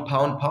just pound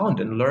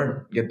and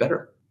learn, get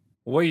better.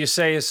 What you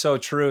say is so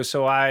true.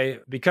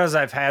 Because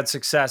I've had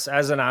success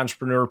as an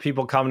entrepreneur,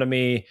 people come to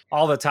me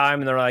all the time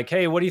and they're like,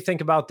 hey, what do you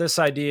think about this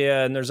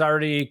idea? And there's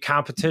already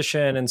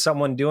competition and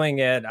someone doing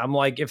it. I'm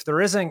like, if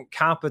there isn't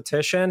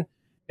competition,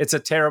 it's a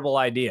terrible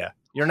idea.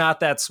 You're not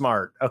that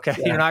smart. Okay.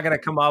 Yeah. You're not going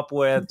to come up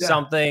with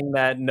something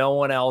that no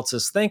one else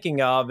is thinking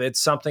of. It's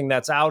something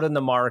that's out in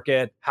the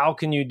market. How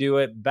can you do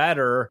it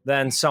better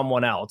than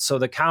someone else? So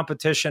the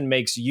competition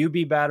makes you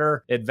be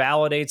better. It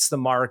validates the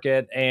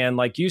market. And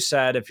like you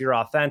said, if you're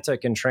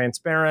authentic and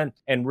transparent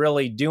and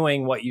really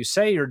doing what you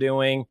say you're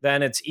doing,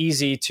 then it's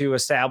easy to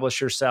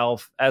establish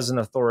yourself as an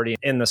authority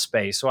in the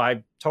space. So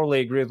I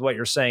totally agree with what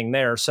you're saying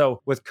there.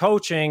 So with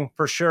coaching,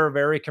 for sure,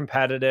 very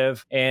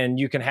competitive, and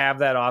you can have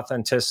that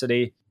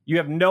authenticity. You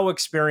have no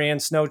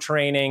experience, no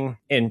training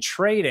in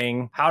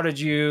trading. How did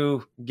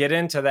you get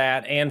into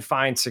that and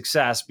find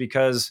success?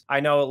 Because I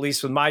know, at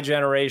least with my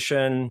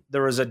generation,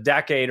 there was a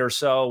decade or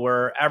so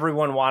where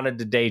everyone wanted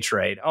to day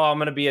trade. Oh, I'm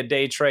going to be a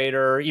day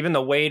trader. Even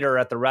the waiter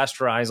at the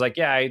restaurant, he's like,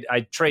 yeah,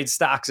 I trade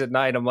stocks at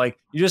night. I'm like,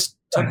 you just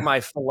took my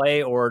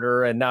filet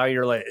order and now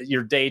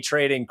you're day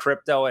trading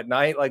crypto at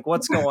night. Like,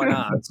 what's going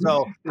on?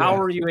 So how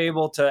were you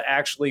able to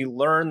actually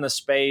learn the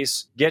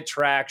space, get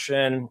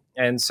traction,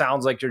 and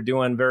sounds like you're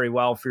doing very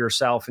well for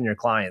yourself and your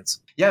clients?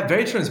 Yeah,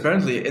 very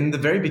transparently. In the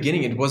very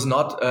beginning, it was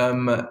not,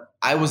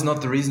 I was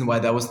not the reason why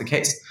that was the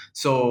case.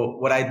 So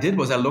what I did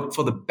was I looked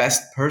for the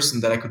best person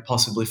that I could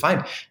possibly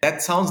find.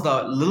 That sounds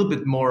a little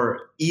bit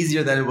more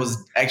easier than it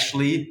was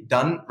actually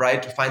done,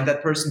 right? To find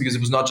that person, because it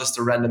was not just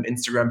a random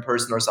Instagram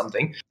person or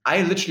something.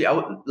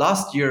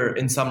 Last year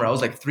in summer, I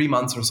was like 3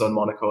 months or so in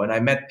Monaco, and I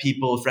met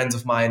people, friends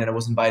of mine, and I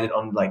was invited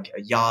on like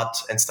a yacht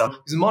and stuff.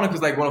 Because Monaco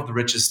is like one of the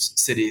richest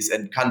cities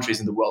and countries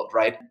in the world,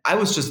 right? I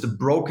was just the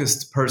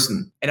brokest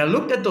person. And I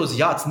looked at those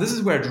yachts, and this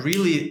is where it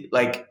really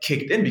like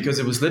kicked in, because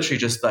it was literally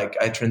just like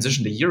I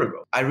transitioned a year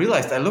ago. I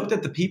realized I looked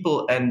at the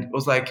people and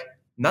was like,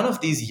 none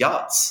of these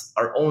yachts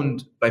are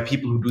owned by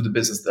people who do the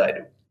business that I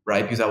do,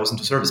 right? Because I was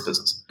into service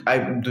business.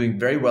 I'm doing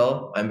very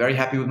well. I'm very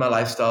happy with my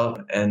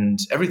lifestyle and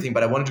everything,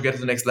 but I wanted to get to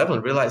the next level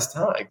and realized,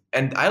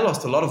 and I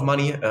lost a lot of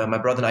money. My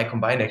brother and I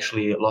combined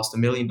actually lost $1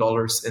 million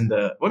in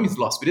the, what means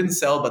lost? We didn't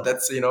sell, but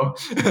that's, a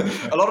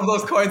lot of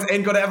those coins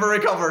ain't going to ever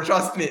recover.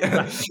 Trust me.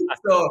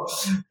 So,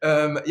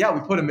 we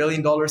put $1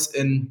 million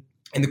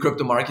in the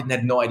crypto market and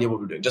had no idea what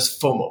we were doing.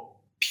 Just FOMO,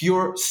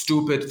 pure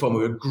stupid FOMO.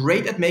 We were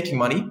great at making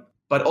money,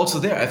 but also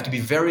there, I have to be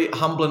very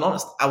humble and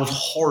honest. I was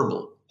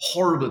horrible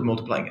at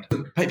multiplying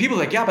it. People are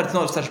like, yeah, but it's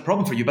not such a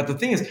problem for you. But the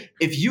thing is,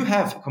 if you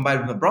have,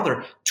 combined with my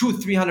brother,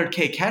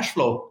 200-300K cash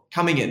flow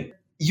coming in,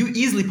 you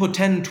easily put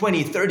 10,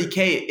 20,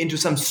 30K into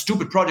some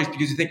stupid project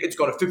because you think it's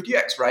going to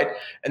 50X, right?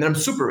 And then I'm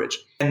super rich.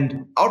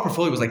 And our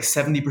portfolio was like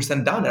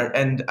 70% down there.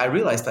 And I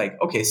realized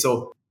like, okay,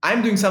 so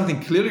I'm doing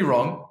something clearly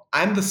wrong.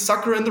 I'm the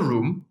sucker in the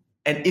room.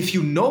 And if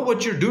you know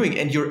what you're doing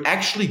and you're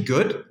actually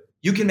good,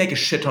 you can make a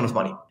shit ton of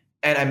money.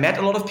 And I met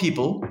a lot of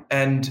people,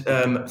 and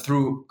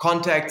through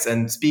contacts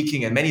and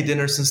speaking and many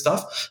dinners and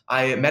stuff,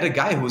 I met a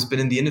guy who's been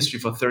in the industry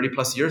for 30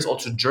 plus years,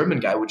 also a German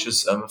guy, which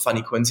is a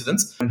funny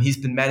coincidence. He's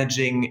been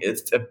managing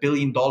 $1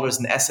 billion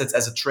in assets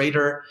as a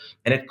trader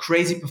and had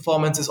crazy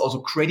performances, also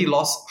crazy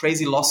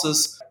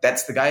losses.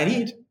 That's the guy I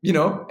need,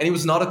 and he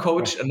was not a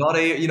coach and not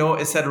a,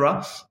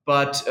 etc.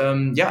 But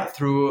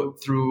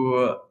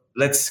through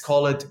let's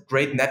call it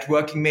great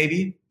networking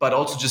maybe, but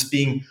also just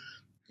being,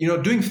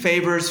 doing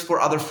favors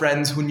for other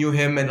friends who knew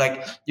him and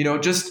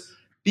just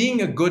being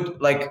a good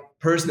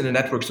person in a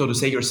network, so to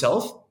say,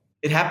 yourself.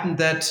 It happened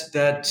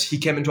that he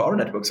came into our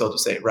network, so to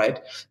say, right?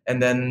 And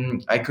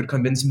then I could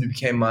convince him to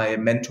become my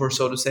mentor,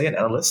 so to say, an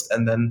analyst.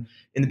 And then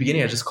in the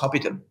beginning, I just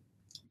copied him.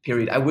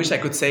 Period. I wish I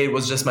could say it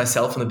was just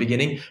myself in the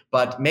beginning,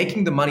 but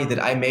making the money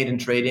that I made in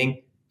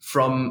trading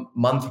from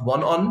month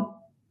one on,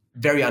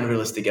 very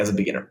unrealistic as a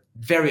beginner.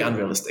 Very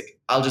unrealistic.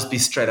 I'll just be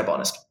straight up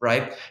honest,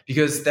 right?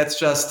 Because that's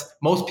just,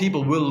 most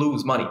people will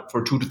lose money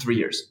for 2 to 3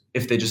 years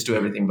if they just do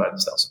everything by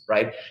themselves,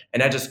 right?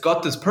 And I just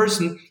got this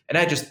person and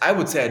I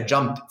would say I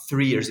jumped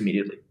 3 years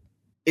immediately.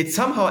 It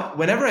somehow,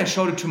 whenever I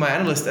showed it to my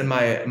analyst and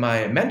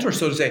my mentor,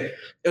 so to say,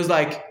 it was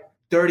like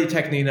dirty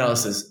technical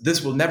analysis.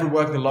 This will never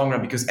work in the long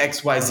run because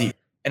X, Y, Z.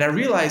 And I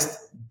realized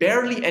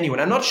barely anyone,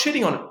 I'm not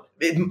shitting on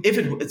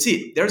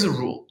there's a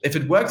rule. If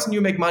it works and you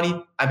make money,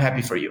 I'm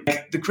happy for you.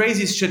 The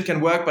craziest shit can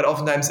work, but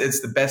oftentimes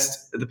it's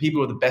the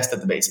people who are the best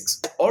at the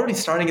basics. Already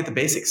starting at the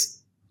basics.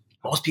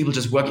 Most people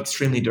just work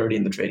extremely dirty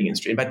in the trading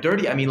industry. And by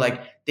dirty, I mean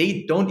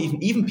they don't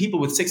even people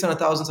with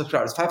 600,000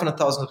 subscribers,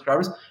 500,000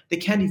 subscribers, they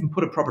can't even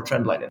put a proper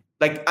trend line in.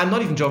 I'm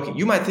not even joking.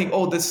 You might think,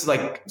 oh, this is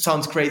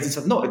sounds crazy.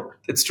 So, no,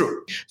 it's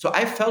true. So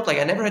I felt like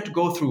I never had to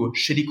go through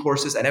shitty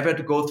courses. I never had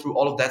to go through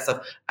all of that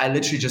stuff. I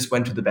literally just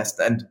went to the best.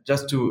 And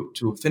just to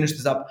finish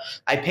this up,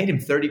 I paid him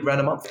 30 grand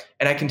a month.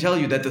 And I can tell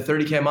you that the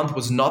 30K a month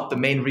was not the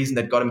main reason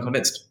that got him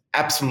convinced.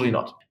 Absolutely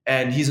not.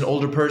 And he's an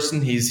older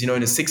person. He's,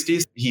 in his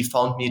 60s. He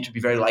found me to be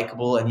very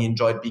likable and he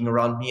enjoyed being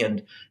around me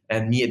and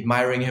me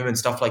admiring him and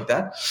stuff like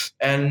that.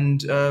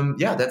 And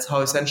that's how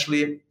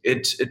essentially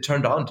it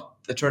turned out.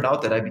 It turned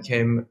out that I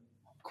became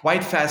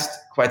quite fast,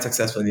 quite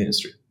successful in the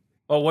industry.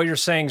 Well, what you're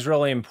saying is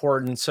really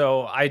important.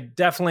 So I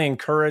definitely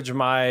encourage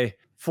my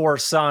four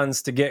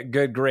sons to get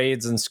good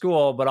grades in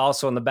school, but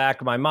also in the back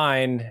of my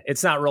mind,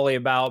 it's not really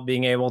about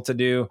being able to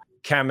do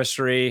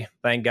chemistry.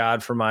 Thank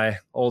God for my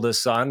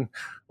oldest son,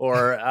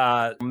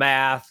 or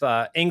math,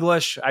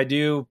 English. I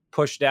do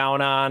push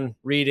down on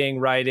reading,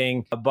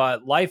 writing,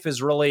 but life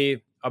is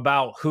really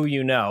about who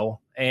you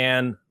know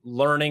and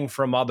learning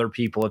from other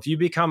people. If you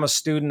become a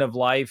student of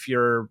life,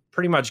 you're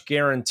pretty much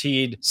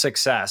guaranteed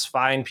success.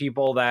 Find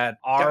people that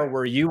are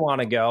where you want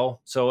to go.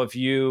 So if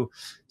you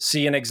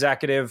see an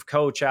executive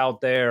coach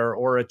out there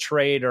or a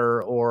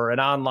trader or an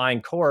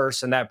online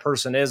course and that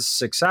person is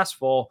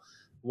successful,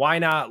 why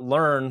not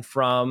learn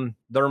from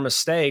their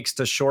mistakes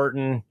to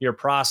shorten your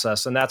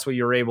process? And that's what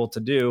you're able to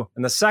do.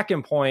 And the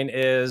second point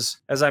is,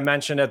 as I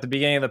mentioned at the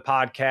beginning of the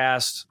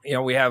podcast,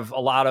 we have a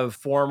lot of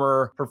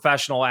former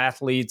professional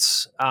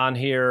athletes on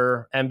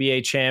here,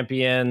 NBA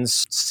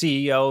champions,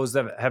 CEOs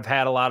that have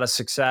had a lot of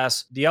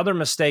success. The other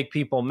mistake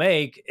people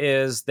make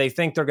is they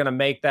think they're going to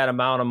make that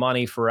amount of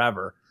money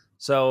forever.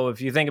 So if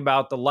you think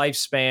about the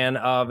lifespan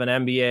of an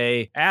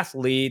NBA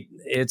athlete,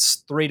 it's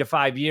 3 to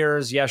 5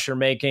 years. Yes, you're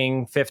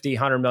making $50,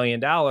 $100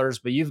 million,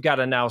 but you've got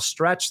to now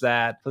stretch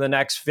that for the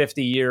next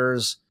 50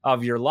 years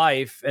of your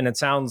life. And it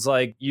sounds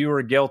like you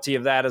were guilty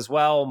of that as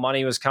well.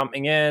 Money was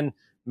coming in,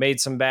 made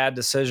some bad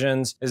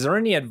decisions. Is there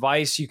any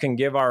advice you can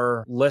give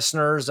our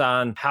listeners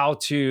on how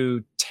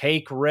to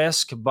take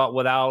risk, but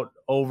without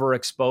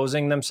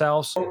overexposing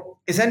themselves?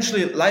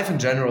 Essentially, life in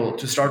general,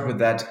 to start with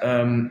that,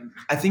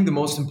 I think the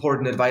most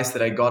important advice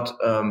that I got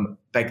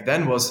back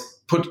then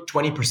was put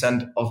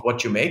 20% of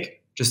what you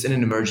make just in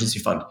an emergency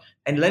fund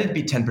and let it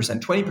be 10%.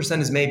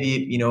 20% is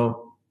maybe,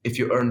 if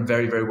you earn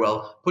very, very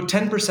well, put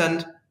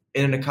 10%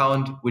 in an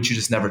account which you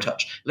just never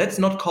touch. Let's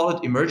not call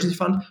it emergency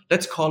fund.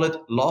 Let's call it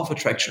law of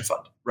attraction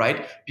fund,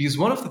 right? Because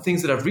one of the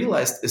things that I've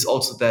realized is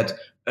also that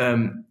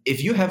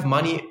if you have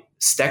money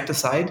stacked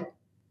aside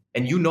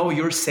and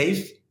you're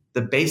safe,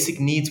 the basic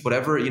needs,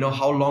 whatever,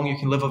 how long you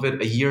can live of it,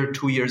 a year,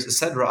 2 years,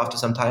 etc. after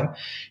some time,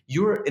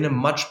 you're in a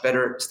much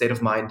better state of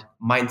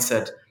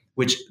mindset,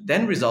 which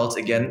then results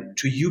again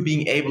to you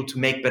being able to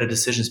make better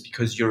decisions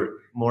because you're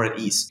more at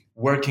ease,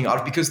 working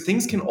out, because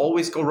things can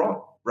always go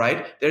wrong,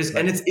 right?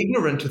 And it's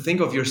ignorant to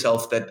think of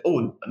yourself that,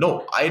 oh,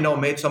 no, I now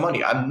made some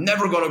money. I'm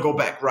never going to go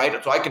back,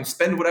 right? So I can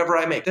spend whatever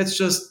I make. That's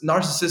just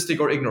narcissistic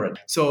or ignorant.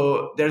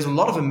 So there's a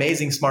lot of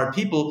amazing, smart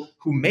people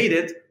who made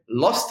it,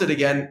 lost it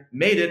again,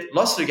 made it,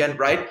 lost it again,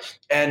 right?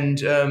 And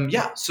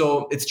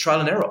so it's trial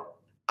and error.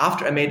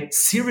 After I made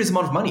serious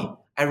amount of money,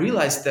 I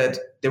realized that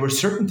there were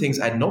certain things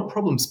I had no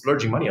problem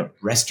splurging money on.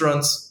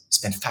 Restaurants,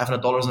 spent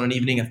 $500 on an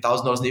evening,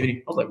 $1,000 on an evening.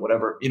 I was like,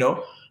 whatever,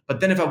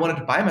 But then if I wanted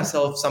to buy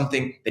myself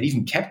something that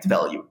even kept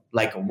value,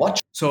 like a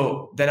watch,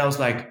 so then I was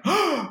like,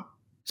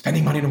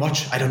 spending money on a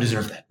watch, I don't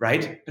deserve that,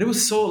 right? But it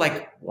was so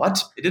like,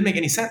 what? It didn't make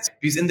any sense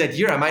because in that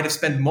year I might have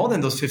spent more than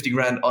those 50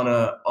 grand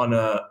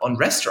on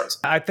restaurants.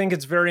 I think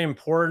it's very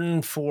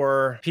important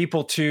for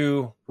people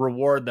to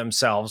reward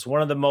themselves.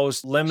 One of the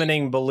most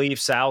limiting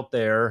beliefs out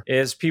there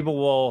is people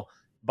will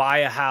buy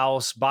a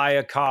house, buy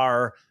a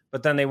car,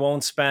 but then they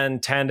won't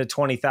spend $10,000 to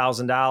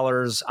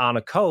 $20,000 on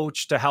a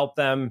coach to help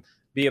them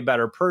be a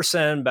better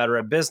person, better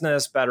at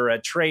business, better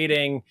at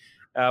trading.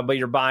 But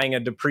you're buying a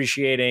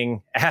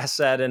depreciating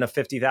asset in a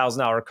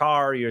 $50,000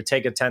 car, you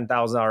take a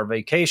 $10,000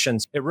 vacation.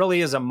 It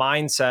really is a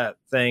mindset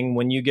thing.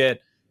 When you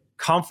get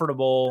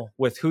comfortable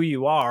with who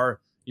you are,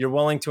 you're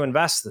willing to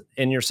invest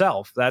in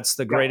yourself. That's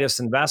the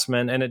greatest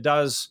investment. And it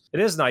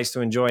is nice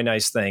to enjoy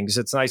nice things.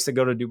 It's nice to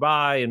go to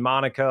Dubai and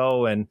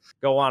Monaco and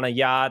go on a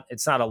yacht.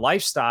 It's not a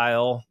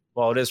lifestyle.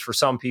 Well, it is for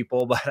some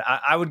people, but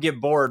I would get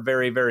bored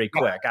very, very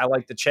quick. I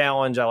like the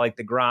challenge. I like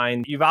the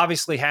grind. You've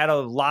obviously had a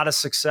lot of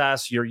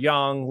success. You're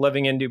young,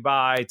 living in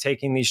Dubai,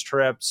 taking these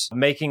trips,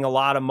 making a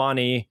lot of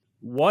money.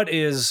 What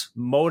is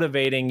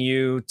motivating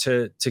you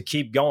to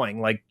keep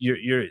going? Like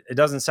it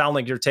doesn't sound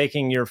like you're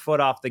taking your foot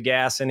off the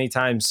gas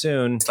anytime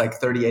soon. It's like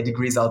 38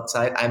 degrees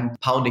outside. I'm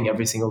pounding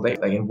every single day,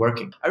 like, and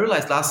working. I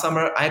realized last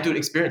summer I had to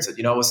experience it.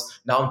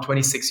 I'm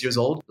 26 years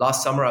old.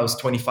 Last summer I was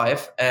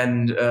 25,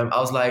 and I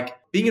was like,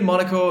 being in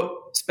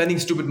Monaco, spending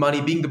stupid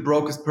money, being the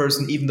brokest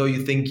person, even though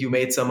you think you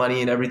made some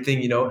money and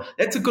everything,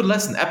 that's a good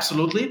lesson,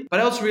 absolutely. But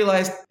I also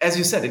realized, as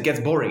you said, it gets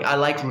boring. I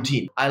like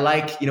routine. I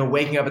like,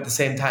 waking up at the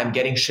same time,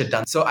 getting shit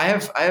done. So I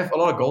have a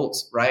lot of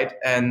goals, right?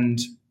 And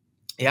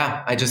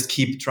I just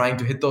keep trying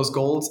to hit those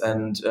goals,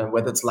 and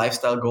whether it's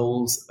lifestyle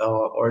goals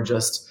or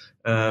just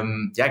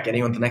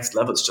getting on the next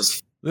level, it's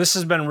just. This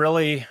has been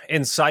really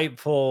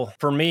insightful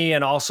for me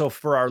and also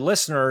for our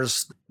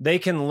listeners. They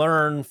can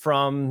learn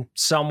from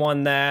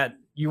someone that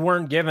you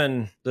weren't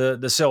given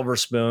the silver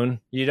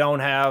spoon. You don't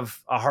have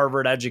a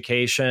Harvard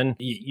education.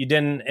 You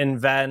didn't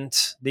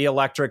invent the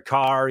electric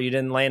car. You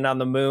didn't land on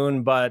the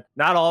moon, but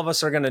not all of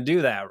us are going to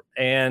do that.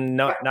 And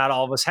not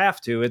all of us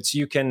have to.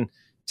 You can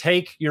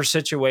take your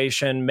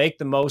situation, make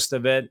the most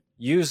of it,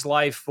 use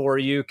life for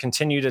you,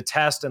 continue to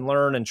test and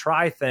learn and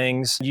try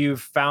things.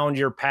 You've found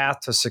your path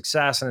to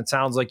success, and it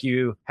sounds like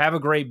you have a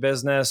great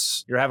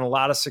business. You're having a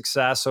lot of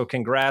success. So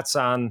congrats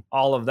on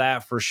all of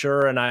that for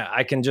sure. And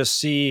I can just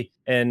see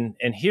and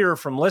hear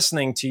from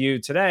listening to you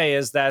today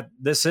is that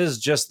this is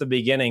just the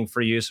beginning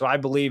for you. So I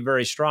believe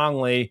very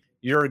strongly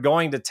you're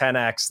going to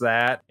 10X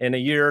that. In a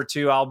year or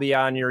two, I'll be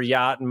on your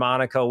yacht in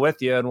Monaco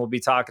with you, and we'll be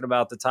talking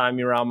about the time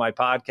you're on my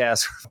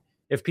podcast.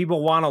 If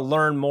people want to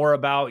learn more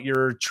about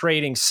your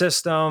trading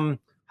system,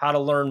 how to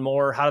learn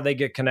more, how do they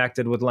get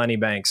connected with Lenny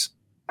Banks?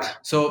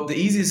 So the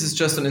easiest is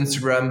just on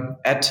Instagram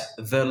at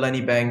the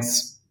Lenny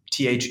Banks,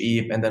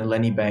 THE, and then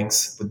Lenny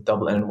Banks with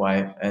double N and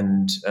Y.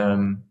 And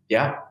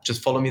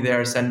just follow me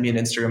there. Send me an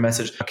Instagram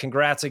message.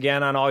 Congrats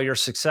again on all your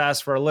success.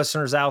 For our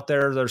listeners out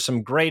there, there's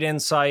some great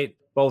insight,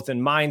 both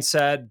in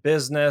mindset,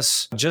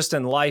 business, just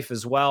in life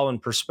as well, and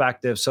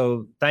perspective.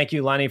 So thank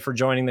you, Lenny, for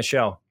joining the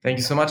show. Thank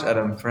you so much,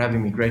 Adam, for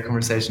having me. Great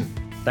conversation.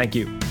 Thank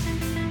you.